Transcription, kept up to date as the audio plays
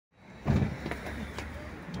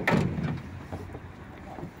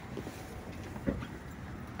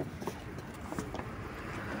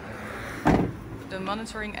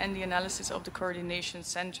monitoring and the analysis of the coordination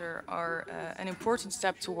center are an important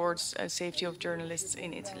step towards safety of journalists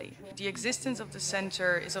in Italy. The existence of the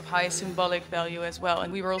center is of high symbolic value as well,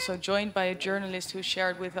 and we were also joined by a journalist who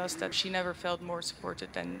shared with us that she never felt more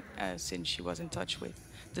supported than since she was in touch with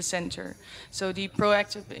the center. So the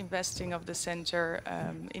proactive investing of the center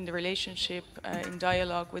in the relationship, in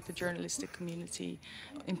dialogue with the journalistic community,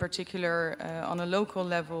 in particular on a local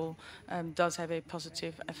level, does have a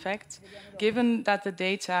positive effect. Given that the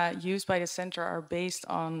data used by the center are based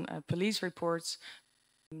on police reports,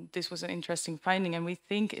 this was an interesting finding, and we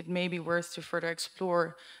think it may be worth to further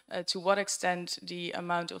explore to what extent the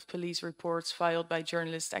amount of police reports filed by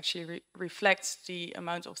journalists actually reflects the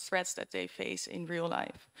amount of threats that they face in real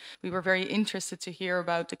life. We were very interested to hear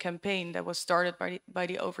about the campaign that was started by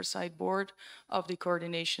the Oversight Board of the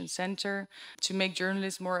Coordination Center to make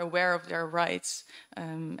journalists more aware of their rights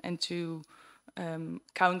and to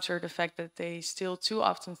counter the fact that they still too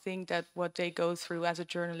often think that what they go through as a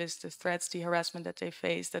journalist, the threats, the harassment that they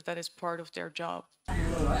face, that is part of their job.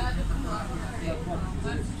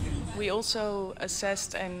 We also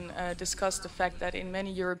assessed and discussed the fact that in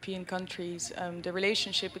many European countries, the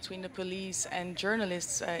relationship between the police and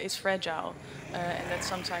journalists is fragile and that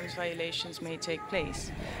sometimes violations may take place.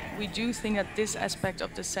 We do think that this aspect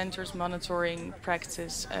of the center's monitoring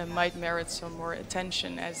practice might merit some more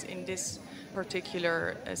attention, as in this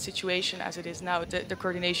particular situation as it is now, the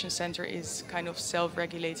coordination center is kind of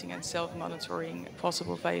self-regulating and self-monitoring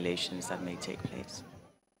possible violations that may take place.